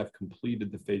actually have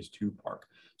completed the phase 2 park.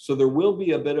 So there will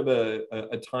be a bit of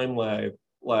a time lag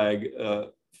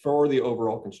for the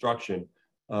overall construction.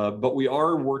 But we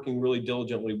are working really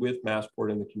diligently with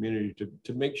Massport and the community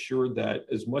to make sure that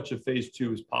as much of phase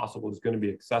 2 as possible is going to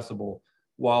be accessible,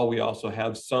 while we also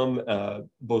have some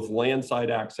both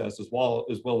landside access as well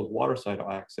as waterside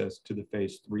access to the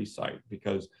phase 3 site,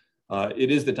 because it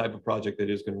is the type of project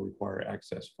that is going to require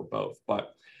access for both.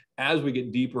 But as we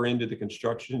get deeper into the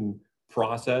construction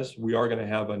process, we are going to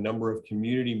have a number of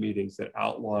community meetings that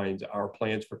outlines our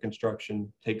plans for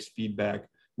construction, takes feedback,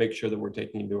 make sure that we're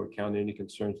taking into account any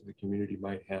concerns that the community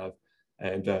might have,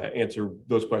 and answer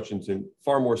those questions in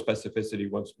far more specificity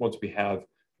once we have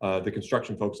the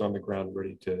construction folks on the ground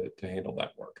ready to handle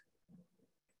that work.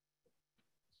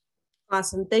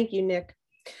 Awesome. Thank you, Nick.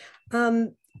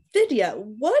 Vidya,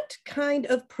 what kind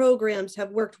of programs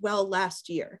have worked well last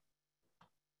year?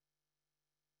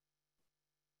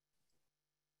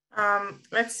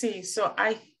 Let's see. So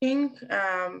I think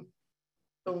the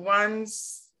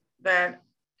ones that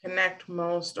connect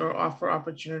most or offer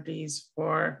opportunities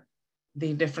for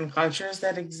the different cultures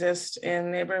that exist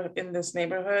in this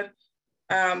neighborhood,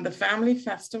 the family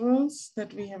festivals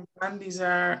that we have done, these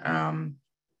are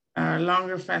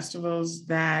longer festivals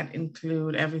that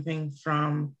include everything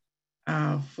from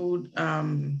food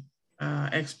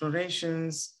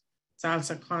explorations,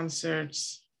 salsa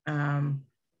concerts,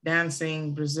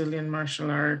 dancing, Brazilian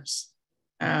martial arts,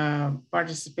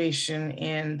 participation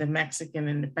in the Mexican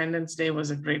Independence Day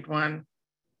was a great one,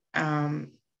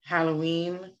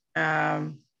 Halloween,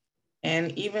 and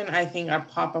even I think our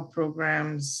pop-up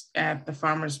programs at the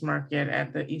farmers market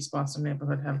at the East Boston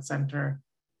Neighborhood Health Center,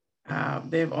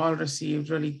 they've all received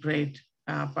really great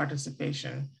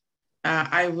participation.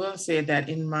 I will say that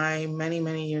in my many,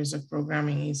 many years of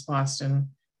programming East Boston,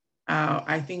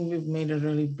 I think we've made a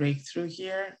really breakthrough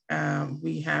here.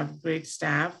 We have great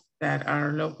staff that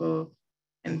are local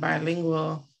and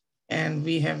bilingual, and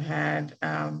we have had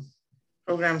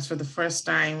programs for the first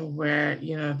time where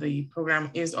the program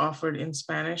is offered in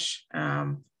Spanish,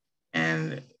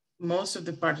 and most of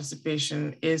the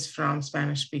participation is from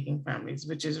Spanish-speaking families,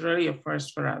 which is really a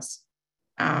first for us.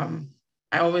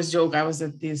 I always joke I was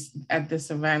at this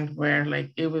event where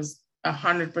it was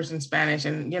 100% Spanish,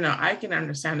 and I can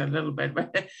understand a little bit,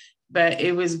 but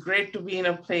it was great to be in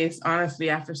a place, honestly,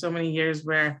 after so many years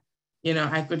where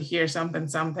I could hear something,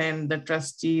 the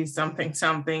trustees,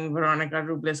 something, Veronica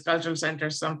Rubles Cultural Center,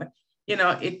 something.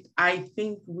 I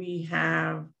think we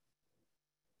have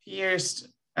pierced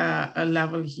a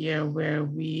level here where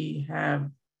we have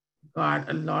got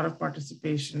a lot of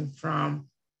participation from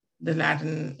the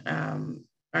Latin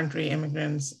country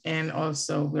immigrants, and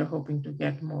also we're hoping to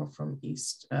get more from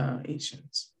East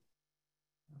Asians.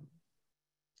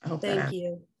 I hope Thank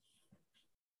you.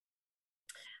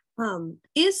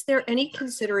 Is there any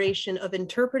consideration of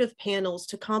interpretive panels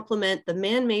to complement the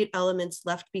man-made elements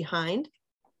left behind?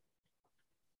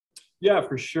 Yeah,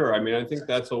 for sure. I mean, I think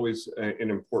that's always an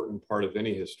important part of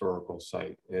any historical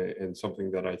site, and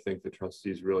something that I think the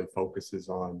trustees really focuses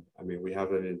on. I mean, we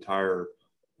have an entire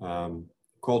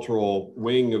cultural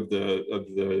wing of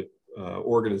the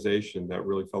organization that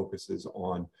really focuses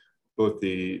on both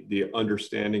the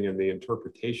understanding and the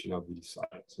interpretation of these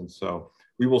sites. And so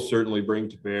we will certainly bring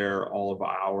to bear all of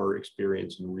our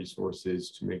experience and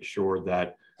resources to make sure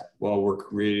that while we're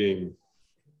creating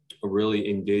a really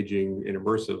engaging and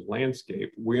immersive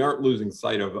landscape, we aren't losing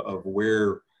sight of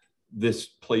where this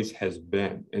place has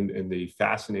been and the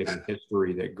fascinating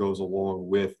history that goes along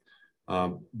with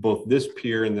both this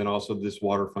pier and then also this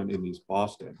waterfront in East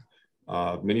Boston.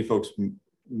 Many folks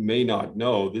may not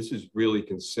know this is really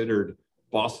considered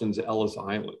Boston's Ellis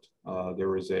Island. There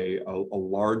was a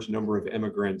large number of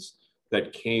immigrants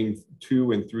that came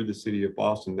to and through the city of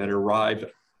Boston that arrived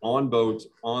on boats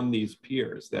on these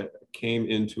piers that came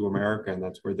into America, and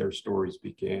that's where their stories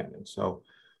began. And so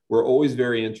we're always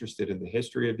very interested in the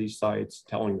history of these sites,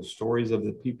 telling the stories of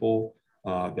the people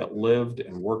that lived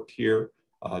and worked here.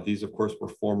 These, of course, were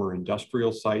former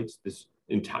industrial sites. This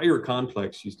entire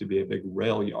complex used to be a big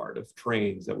rail yard of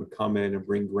trains that would come in and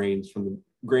bring grain from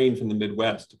the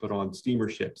Midwest to put on steamer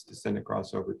ships to send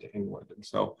across over to England. And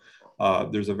so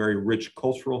there's a very rich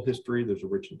cultural history, there's a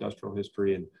rich industrial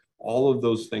history, and all of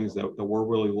those things that we're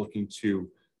really looking to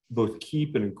both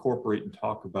keep and incorporate and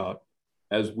talk about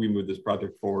as we move this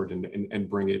project forward and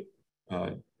bring it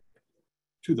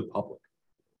to the public.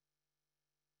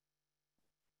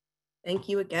 Thank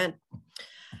you again.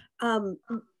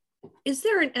 Is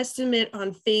there an estimate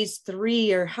on phase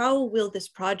 3, or how will this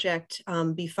project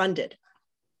be funded?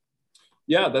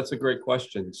 Yeah, that's a great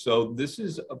question. So this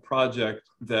is a project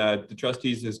that the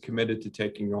trustees is committed to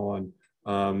taking on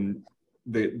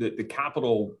the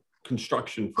capital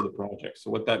construction for the project. So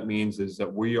what that means is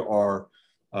that we are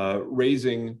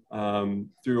raising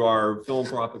through our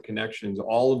philanthropic connections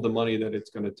all of the money that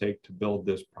it's going to take to build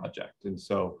this project. And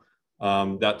so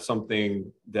that's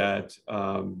something that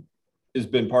has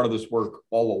been part of this work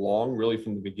all along, really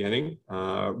from the beginning,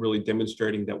 really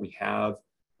demonstrating that we have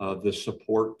the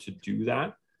support to do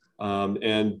that.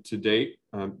 And to date,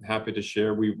 I'm happy to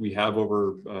share, we have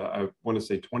over, I want to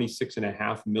say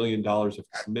 $26.5 million of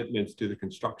commitments to the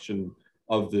construction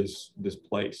of this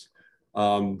place.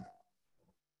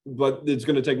 But it's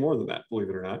going to take more than that, believe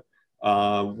it or not.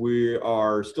 We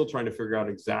are still trying to figure out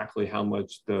exactly how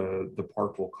much the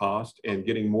park will cost, and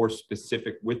getting more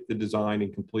specific with the design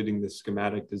and completing the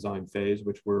schematic design phase,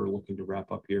 which we're looking to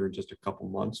wrap up here in just a couple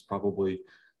months, probably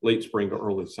late spring to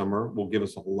early summer, will give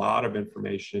us a lot of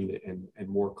information and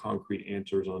more concrete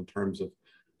answers on terms of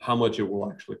how much it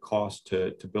will actually cost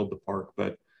to build the park.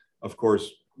 But of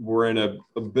course, we're in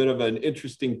a bit of an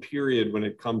interesting period when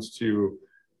it comes to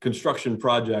construction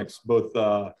projects, both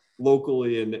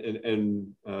locally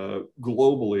and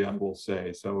globally, I will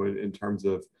say. So in terms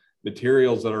of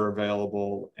materials that are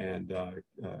available and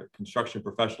construction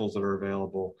professionals that are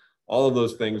available, all of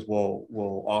those things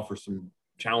will offer some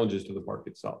challenges to the park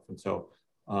itself. And so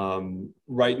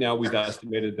right now we've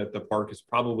estimated that the park is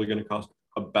probably going to cost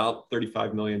about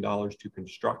 $35 million to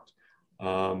construct.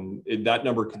 That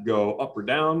number could go up or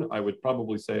down. I would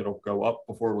probably say it'll go up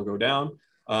before it'll go down.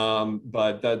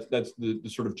 But that's the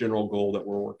sort of general goal that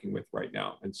we're working with right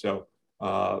now. And so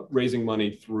raising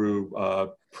money through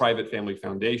private family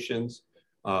foundations,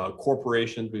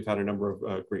 corporations. We've had a number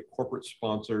of great corporate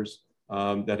sponsors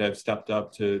that have stepped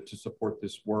up to support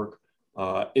this work.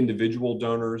 Individual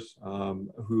donors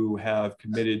who have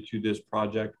committed to this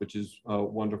project, which is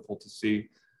wonderful to see.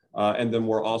 And then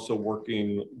we're also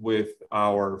working with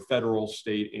our federal,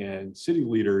 state, and city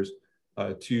leaders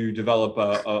to develop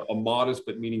a modest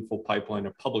but meaningful pipeline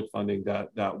of public funding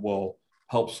that will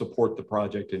help support the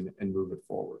project and move it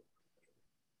forward.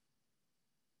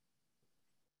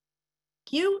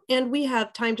 Thank you. And we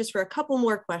have time just for a couple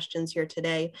more questions here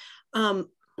today.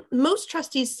 Most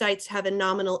trustees sites have a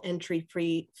nominal entry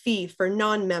fee for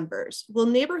non-members. Will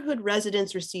neighborhood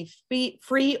residents receive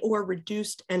free or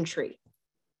reduced entry?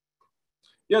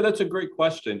 Yeah, that's a great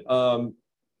question.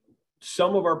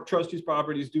 Some of our trustees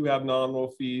properties do have nominal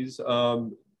fees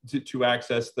to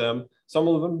access them. Some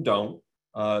of them don't.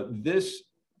 This,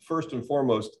 first and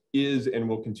foremost, is and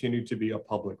will continue to be a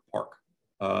public park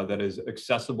that is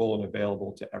accessible and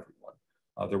available to everyone.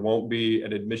 There won't be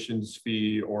an admissions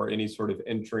fee or any sort of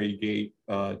entry gate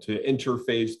to enter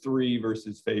phase 3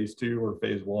 versus phase 2 or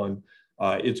phase 1.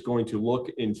 It's going to look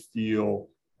and feel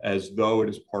as though it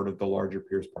is part of the larger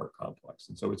Piers Park complex.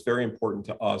 And so it's very important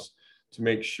to us to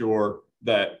make sure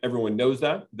that everyone knows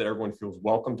that everyone feels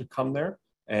welcome to come there,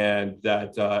 and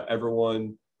that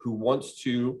everyone who wants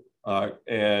to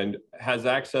and has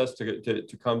access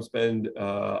to come spend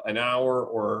an hour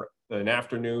or an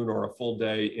afternoon or a full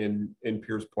day in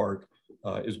Piers Park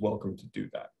is welcome to do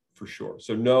that, for sure.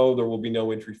 So no, there will be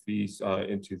no entry fees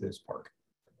into this park.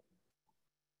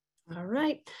 All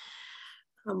right.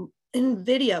 And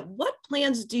Vidya, what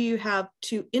plans do you have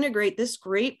to integrate this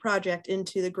great project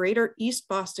into the greater East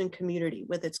Boston community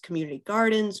with its community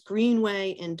gardens,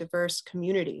 greenway, and diverse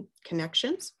community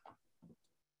connections?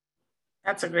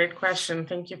 That's a great question.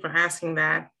 Thank you for asking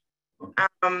that.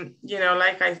 You know,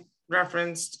 like I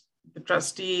referenced, the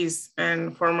trustees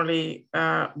and formerly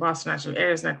Boston Natural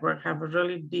Areas Network have a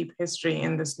really deep history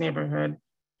in this neighborhood.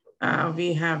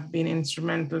 We have been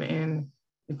instrumental in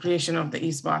the creation of the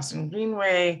East Boston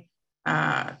Greenway,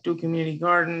 2 community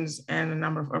gardens, and a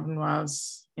number of urban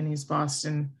wilds in East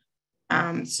Boston.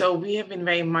 So we have been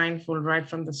very mindful right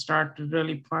from the start to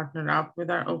really partner up with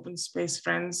our open space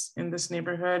friends in this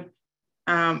neighborhood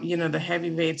The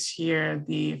heavyweights here,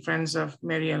 the Friends of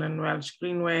Mary Ellen Welch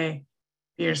Greenway,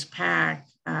 Piers Park,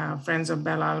 Friends of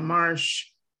Belle Marsh,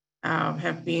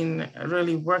 have been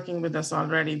really working with us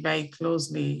already very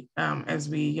closely as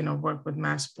we work with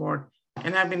Massport,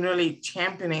 and have been really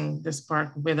championing this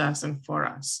park with us and for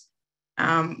us.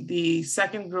 The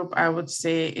second group I would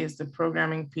say is the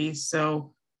programming piece.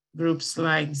 So groups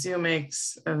like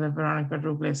Zoomix, the Veronica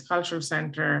Rubles Cultural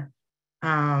Center,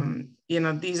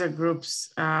 these are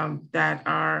groups that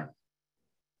are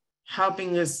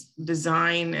helping us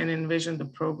design and envision the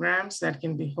programs that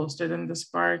can be hosted in this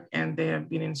park. And they have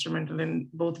been instrumental in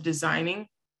both designing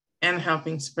and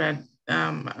helping spread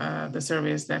the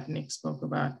surveys that Nick spoke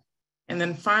about. And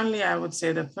then finally, I would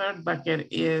say the third bucket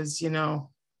is,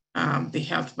 the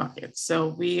health bucket. So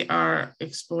we are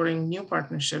exploring new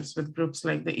partnerships with groups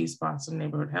like the East Boston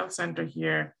Neighborhood Health Center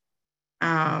here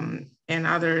and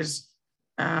others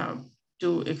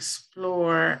to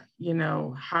explore,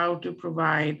 how to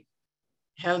provide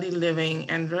healthy living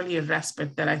and really a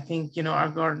respite that I think, our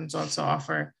gardens also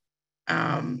offer.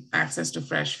 Access to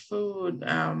fresh food,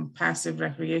 passive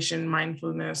recreation,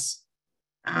 mindfulness,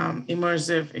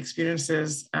 immersive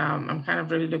experiences. I'm kind of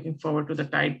really looking forward to the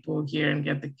tide pool here and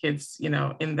get the kids,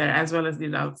 in there as well as the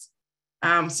adults.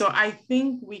 So I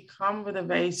think we come with a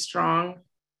very strong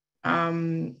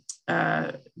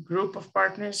group of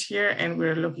partners here, and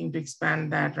we're looking to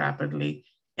expand that rapidly.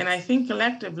 And I think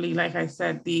collectively, like I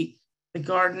said, the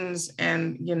gardens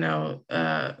and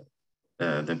the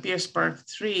Piers Park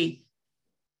III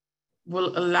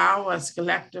will allow us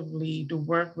collectively to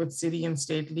work with city and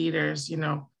state leaders,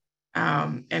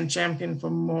 and champion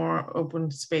for more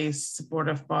open space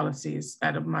supportive policies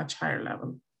at a much higher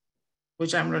level,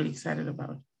 which I'm really excited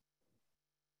about.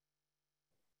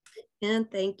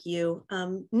 And thank you.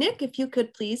 Nick, if you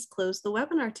could please close the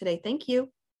webinar today. Thank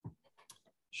you.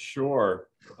 Sure.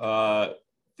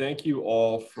 Thank you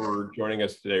all for joining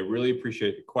us today. Really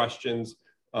appreciate the questions.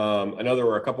 I know there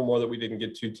were a couple more that we didn't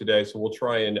get to today, so we'll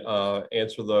try and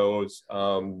answer those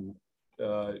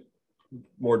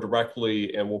more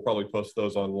directly, and we'll probably post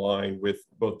those online with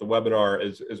both the webinar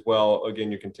as well.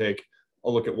 Again, you can take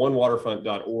a look at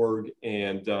onewaterfront.org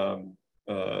and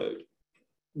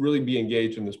really be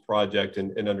engaged in this project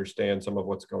and understand some of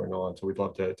what's going on. So we'd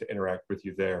love to interact with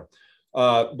you there.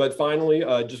 But finally,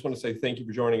 I just want to say thank you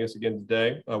for joining us again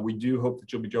today. We do hope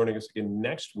that you'll be joining us again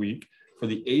next week for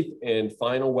the 8th and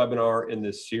final webinar in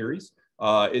this series.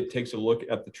 It takes a look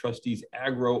at the trustees'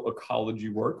 agroecology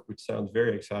work, which sounds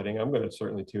very exciting. I'm going to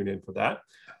certainly tune in for that.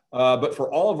 But for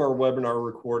all of our webinar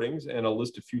recordings and a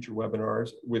list of future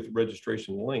webinars with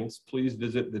registration links, please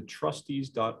visit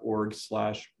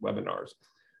thetrustees.org/webinars.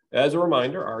 As a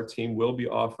reminder, our team will be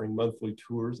offering monthly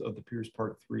tours of the Piers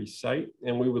Park III site,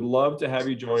 and we would love to have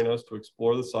you join us to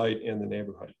explore the site and the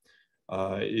neighborhood.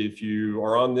 If you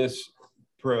are on this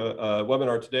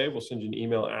webinar today, we'll send you an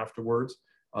email afterwards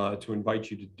to invite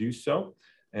you to do so.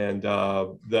 And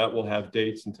that will have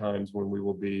dates and times when we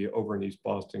will be over in East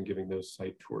Boston giving those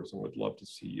site tours, and would love to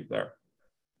see you there.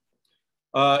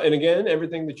 And again,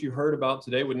 everything that you heard about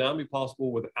today would not be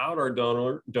possible without our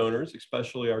donors,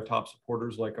 especially our top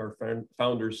supporters like our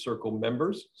Founders Circle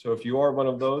members. So if you are one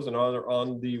of those and are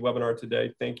on the webinar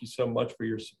today, thank you so much for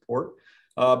your support.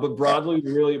 But broadly,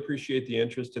 we really appreciate the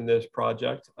interest in this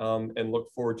project and look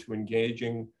forward to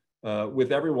engaging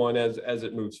with everyone as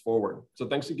it moves forward. So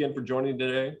thanks again for joining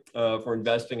today, for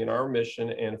investing in our mission,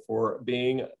 and for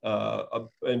being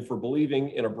and for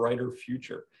believing in a brighter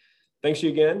future. Thanks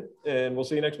you again, and we'll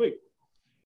see you next week.